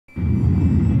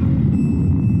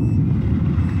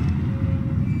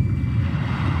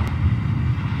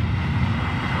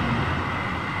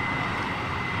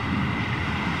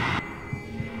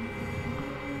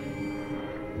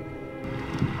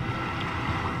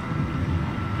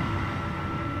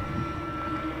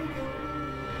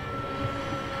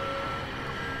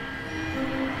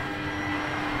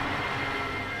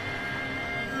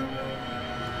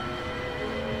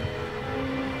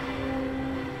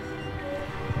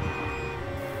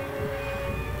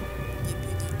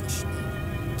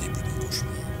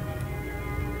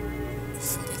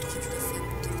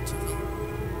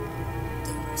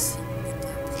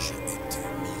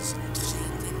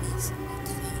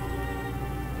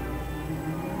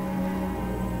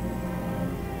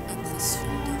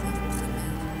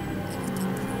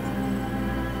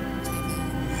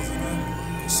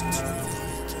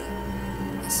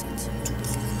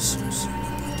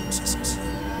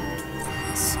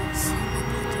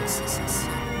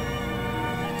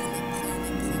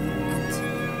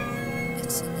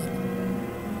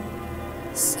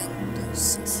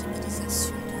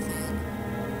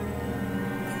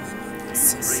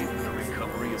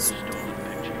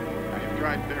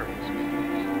dried berries,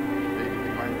 invading the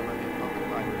clandestine public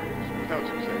libraries, without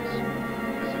success.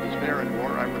 As it is fair in war,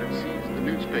 I would have seized the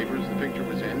newspapers the picture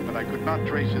was in, but I could not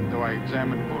trace it, though I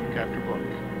examined book after book.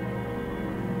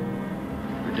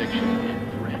 Prediction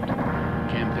and threat.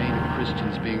 Campaign of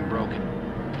Christians being broken.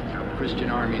 Christian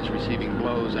armies receiving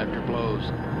blows after blows.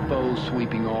 Foes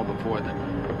sweeping all before them.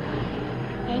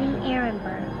 Any errand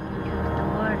bird becomes the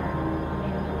martyr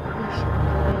and increase of the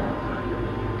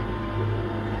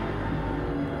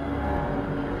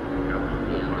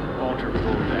altar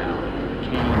pulled down.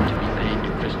 Cain to be paid to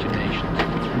Christian nations.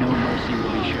 No mercy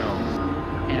will be shown.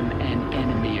 Am an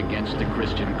enemy against the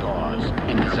Christian cause,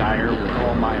 and desire with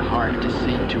all my heart to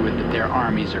see to it that their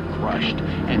armies are crushed,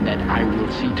 and that I will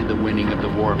see to the winning of the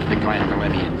war for the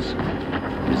Clandestinians.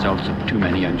 Results of too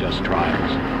many unjust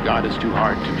trials. God is too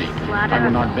hard to me. I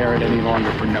will not bear it any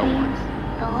longer for no one.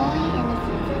 The holy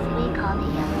innocents, as we call the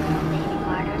young little baby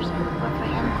martyrs, were for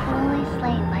him cruelly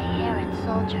slain by Herod's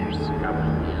soldiers.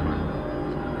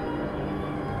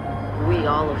 We,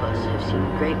 all of us, have seen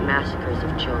great massacres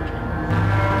of children,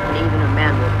 and even a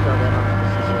man will kill that on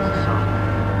because he sees a song.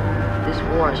 This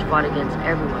war is fought against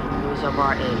everyone who is of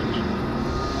our age.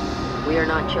 We are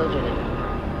not children anymore.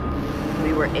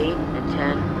 We were 8 and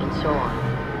 10 and so on,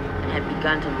 and had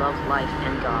begun to love life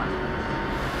and God.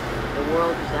 The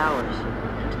world is ours,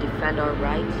 and to defend our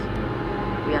rights,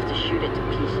 we have to shoot it to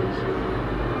pieces.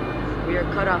 We are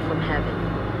cut off from heaven.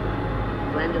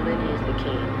 Gwendolyn is the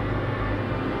king.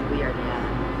 We are the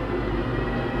Adam.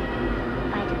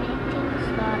 By depicting the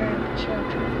slaughter of the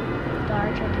children, the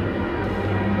Argentine public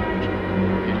image.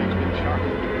 It has been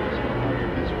shocking to us how much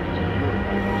miseries endured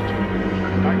by those children,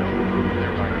 and I don't approve of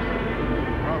their writing.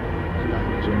 The problem is that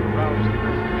it's to arouse the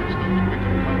earth against those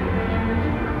wicked conquerors.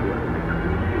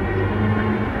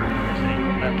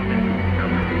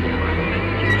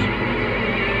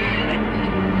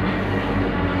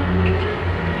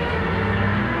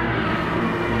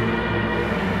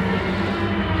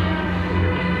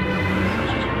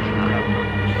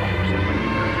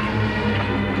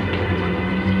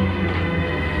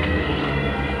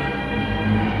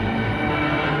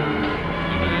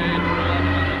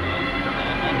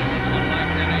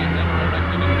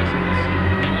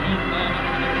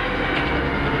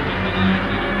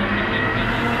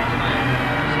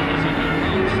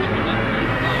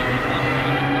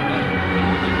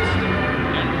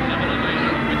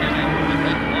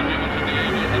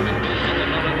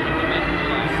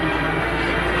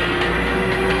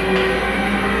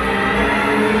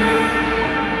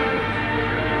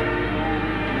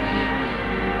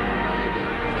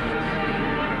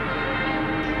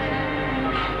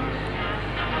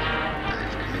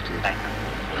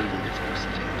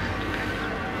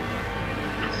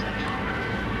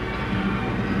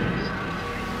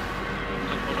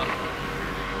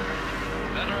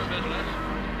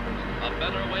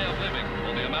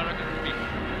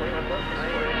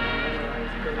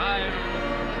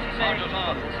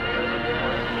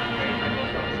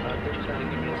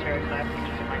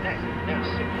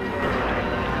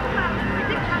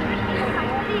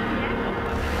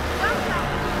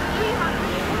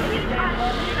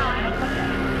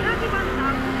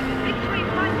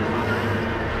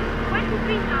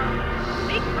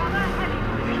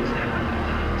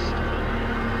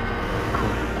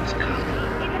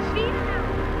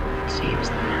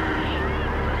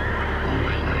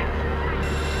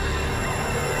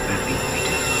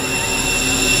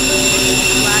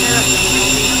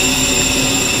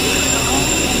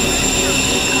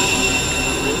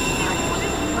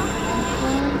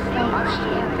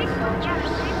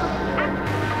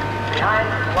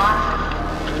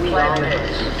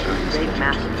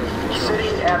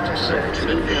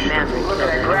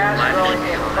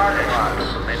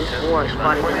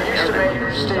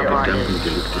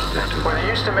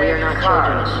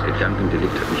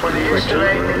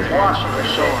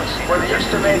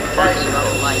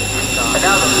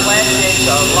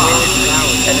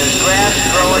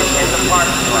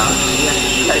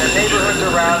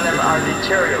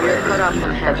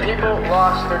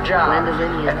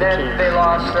 And then they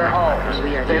lost their homes,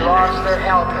 they lost their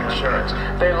health insurance,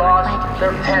 they lost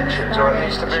their pensions, or at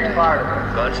least a big part of it.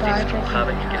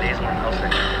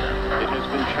 It has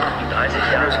been shocking.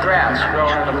 There's grass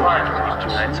growing in the park.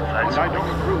 And I don't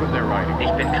approve of their writing.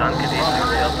 Ich bin krank gewesen im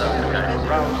seltsamen To Geist.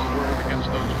 arouse the world against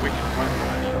those wicked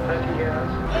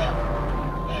conquerors.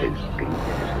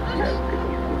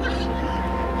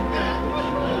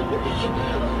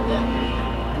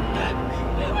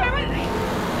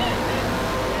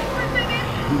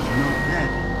 He's not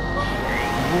dead.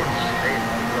 Voice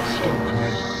still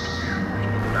connected.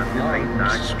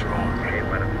 Strong.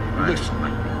 Listen.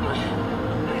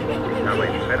 That way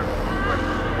it's better.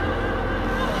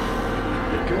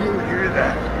 Can you hear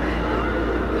that?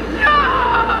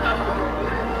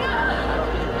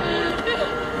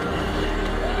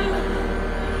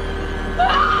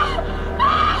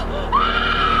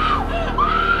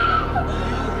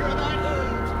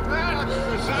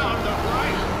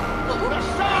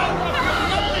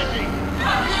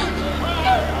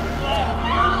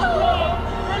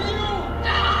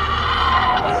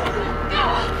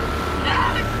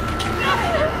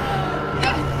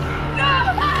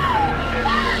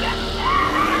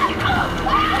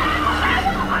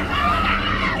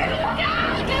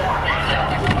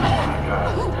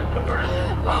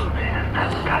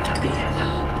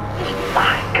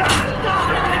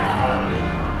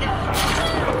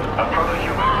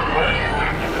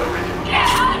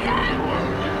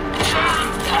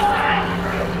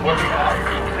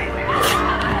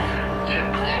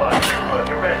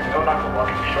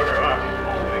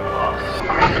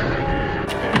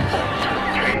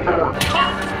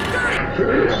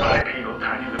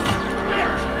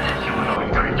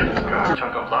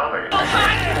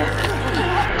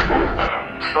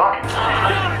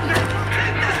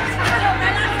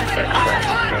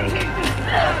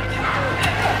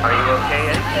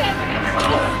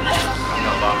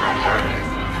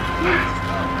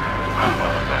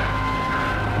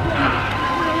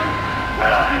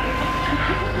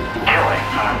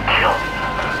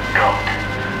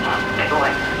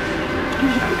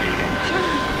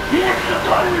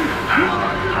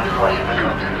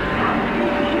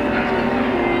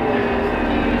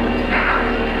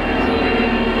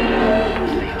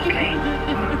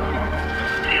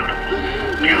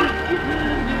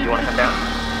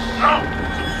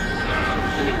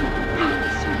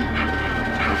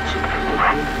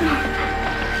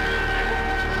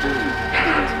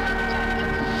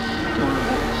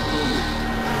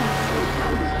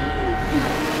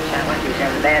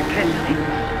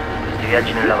 Questi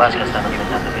viaggi nella vasca stanno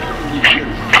diventando pericolosi.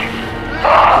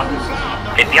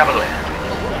 Che diavolo è?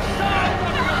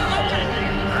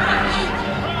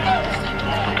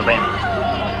 Tutto bene?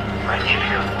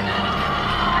 Magnifico.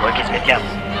 Vuoi che smettiamo?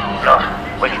 No.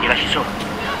 Vuoi che ti lasci solo?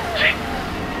 Sì.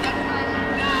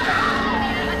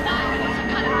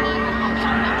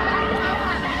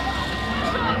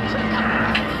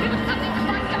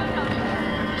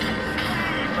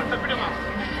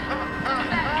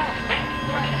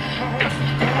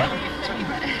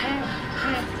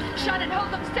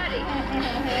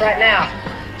 Right now,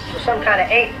 there's some kind of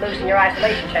ape loose in your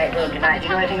isolation tank room tonight. You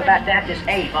know anything about that? This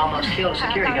ape almost killed a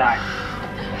security guard.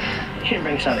 You didn't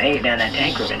bring some ape down that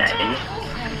tank room tonight, did you?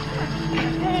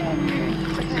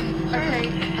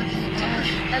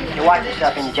 Your watch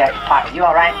stuff in your jacket pocket. You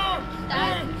all right?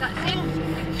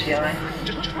 She all right?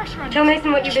 Tell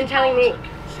Mason what you've been telling me.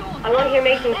 I want to hear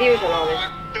Mason's views on all this.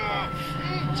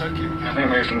 It's okay. I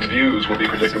think Mason's views will be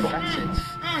predictable.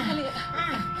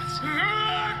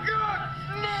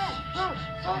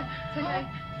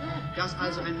 Dass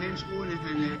also ein Mensch ohne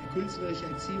eine künstlerische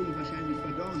Erziehung wahrscheinlich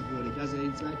verdorren würde, dass er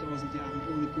in 2000 Jahren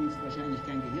ohne Kunst wahrscheinlich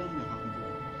kein Gehirn mehr haben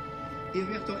würde. Hier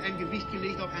wird doch ein Gewicht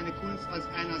gelegt auf eine Kunst als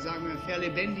einer, sagen wir,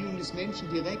 Verlebendigung des Menschen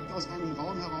direkt aus einem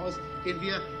Raum heraus, den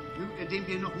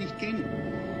wir noch nicht kennen,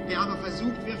 der aber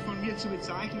versucht wird von mir zu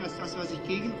bezeichnen als das, was ich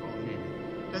Gegenraum nenne.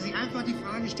 Dass ich einfach die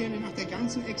Frage stelle nach der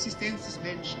ganzen Existenz des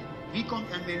Menschen. Wie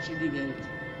kommt ein Mensch in die Welt?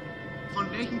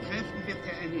 Von welchen Kräften wird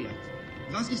er ernährt?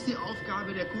 Was ist die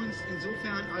Aufgabe der Kunst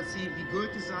insofern, als sie, wie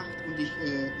Goethe sagt, und ich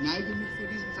neige mich vor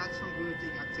diesem Satz von Goethe,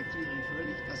 ich akzeptiere ihn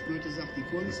völlig, dass Goethe sagt, die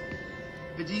Kunst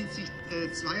bedient sich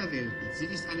zweier Welten. Sie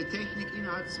ist eine Technik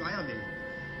innerhalb zweier Welten.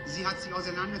 Sie hat sich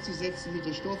auseinanderzusetzen mit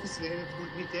der Stoffeswelt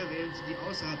und mit der Welt, die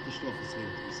außerhalb der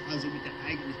Stoffeswelt ist, also mit der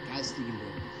eigentlich geistigen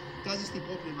Welt. Das ist die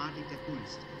Problematik der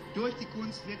Kunst. Durch die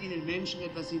Kunst wird in den Menschen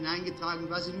etwas hineingetragen,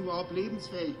 was ihn überhaupt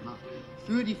lebensfähig macht,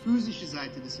 für die physische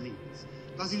Seite des Lebens.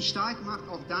 Was ihn stark macht,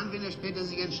 auch dann, wenn er später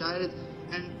sich entscheidet,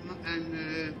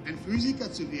 ein Physiker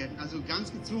zu werden, also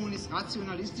ganz gezwungen ist,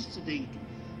 rationalistisch zu denken.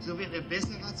 So wird er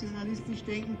besser rationalistisch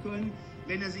denken können,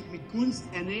 wenn er sich mit Kunst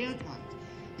ernährt hat.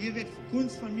 Hier wird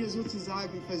Kunst von mir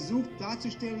sozusagen versucht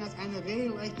darzustellen als eine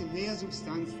regelrechte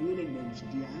Nährsubstanz für den Menschen,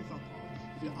 die er einfach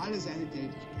braucht, für alle seine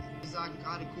Tätigkeiten. Wir sagen,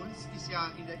 gerade Kunst ist ja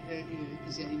in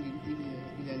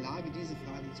der Lage, diese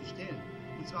Fragen zu stellen.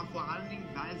 Und zwar vor allen Dingen,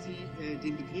 weil sie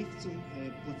den Begriff zum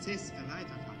Prozess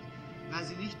erweitert hat. Weil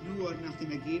sie nicht nur nach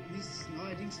dem Ergebnis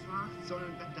neuerdings fragt,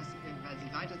 sondern weil sie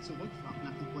weiter zurückfragt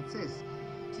nach dem Prozess.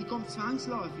 Sie kommt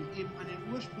zwangsläufig eben an den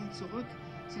Ursprung zurück.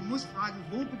 Sie muss fragen,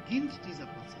 wo beginnt dieser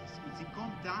Prozess? Und sie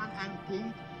kommt da an einen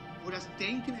Punkt, wo das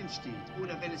Denken entsteht,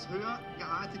 oder wenn es höher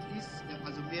geartet ist,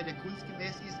 also mehr der Kunst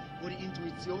gemäß ist, wo die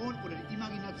Intuition oder die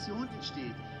Imagination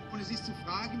entsteht. Und es ist zu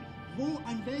fragen,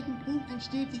 an welchem Punkt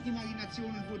entsteht die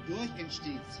Imagination und wodurch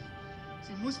entsteht sie?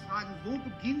 Sie muss fragen, wo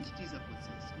beginnt dieser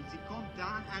Prozess? Und sie kommt da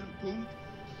an einen Punkt,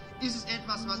 ist es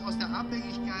etwas, was aus der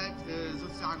Abhängigkeit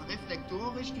sozusagen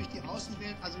reflektorisch durch die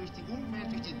Außenwelt, also durch die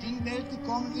Umwelt, durch die Dingwelt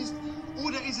gekommen ist?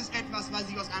 Oder ist es etwas, was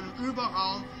sich aus einem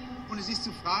Überraum, und es ist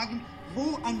zu fragen,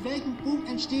 an welchem Punkt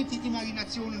entsteht die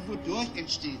Imagination und wodurch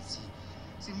entsteht sie?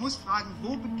 Sie muss fragen,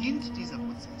 wo beginnt dieser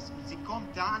Prozess? Und sie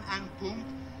kommt da an einen Punkt,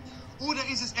 oder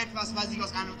ist es etwas, was sich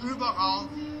aus einem Überraum,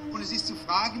 und es ist zu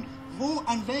fragen,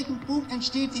 an welchem Punkt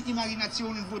entsteht die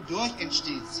Imagination und wodurch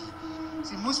entsteht sie?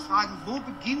 Sie muss fragen, wo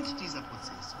beginnt dieser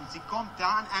Prozess? Und sie kommt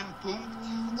da an einen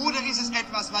Punkt, oder ist es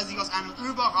etwas, was sich aus einem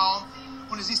Überraum,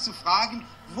 und es ist zu fragen,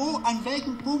 an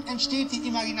welchem Punkt entsteht die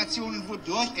Imagination und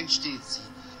wodurch entsteht sie?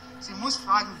 Sie muss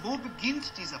fragen, wo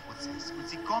beginnt dieser Prozess? Und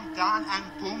sie kommt da an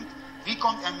einen Punkt, wie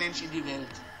kommt ein Mensch in die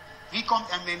Welt? Wie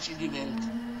kommt ein Mensch in die Welt?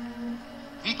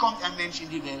 Wie kommt ein Mensch in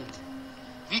die Welt?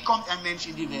 Wie kommt ein Mensch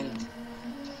in die Welt?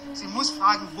 Sie muss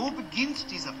fragen, wo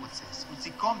beginnt dieser Prozess? Und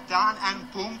sie kommt da an einen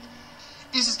Punkt,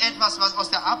 ist es etwas, was aus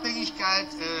der Abhängigkeit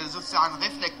sozusagen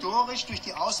reflektorisch durch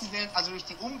die Außenwelt, also durch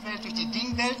die Umwelt, durch die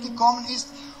Dingwelt gekommen ist?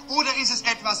 Oder ist es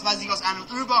etwas, was sich aus einem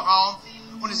Überraum,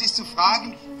 und es ist zu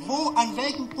fragen, an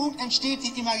welchem Punkt entsteht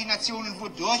die Imagination und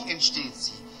wodurch entsteht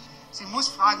sie? Sie muss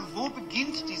fragen, wo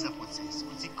beginnt dieser Prozess?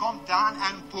 Und sie kommt da an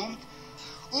einen Punkt,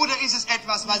 oder ist es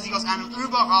etwas, was sich aus einem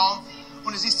Überraum,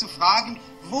 und es ist zu fragen,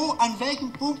 an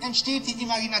welchem Punkt entsteht die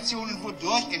Imagination und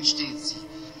wodurch entsteht sie?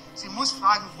 Sie muss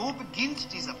fragen, wo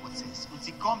beginnt dieser Prozess? Und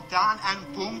sie kommt da an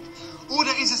einen Punkt,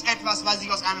 oder ist es etwas, was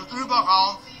sich aus einem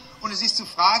Überraum, und es ist zu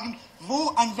fragen,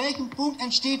 an welchem Punkt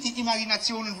entsteht die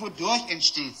Imagination und wodurch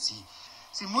entsteht sie?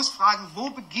 Sie muss fragen, wo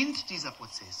beginnt dieser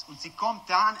Prozess? Und sie kommt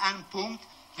da an einen Punkt,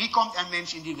 wie kommt ein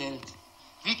Mensch in die Welt?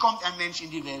 Wie kommt ein Mensch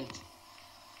in die Welt?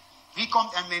 Wie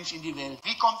kommt ein Mensch in die Welt?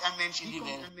 Wie kommt ein Mensch in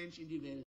die Welt?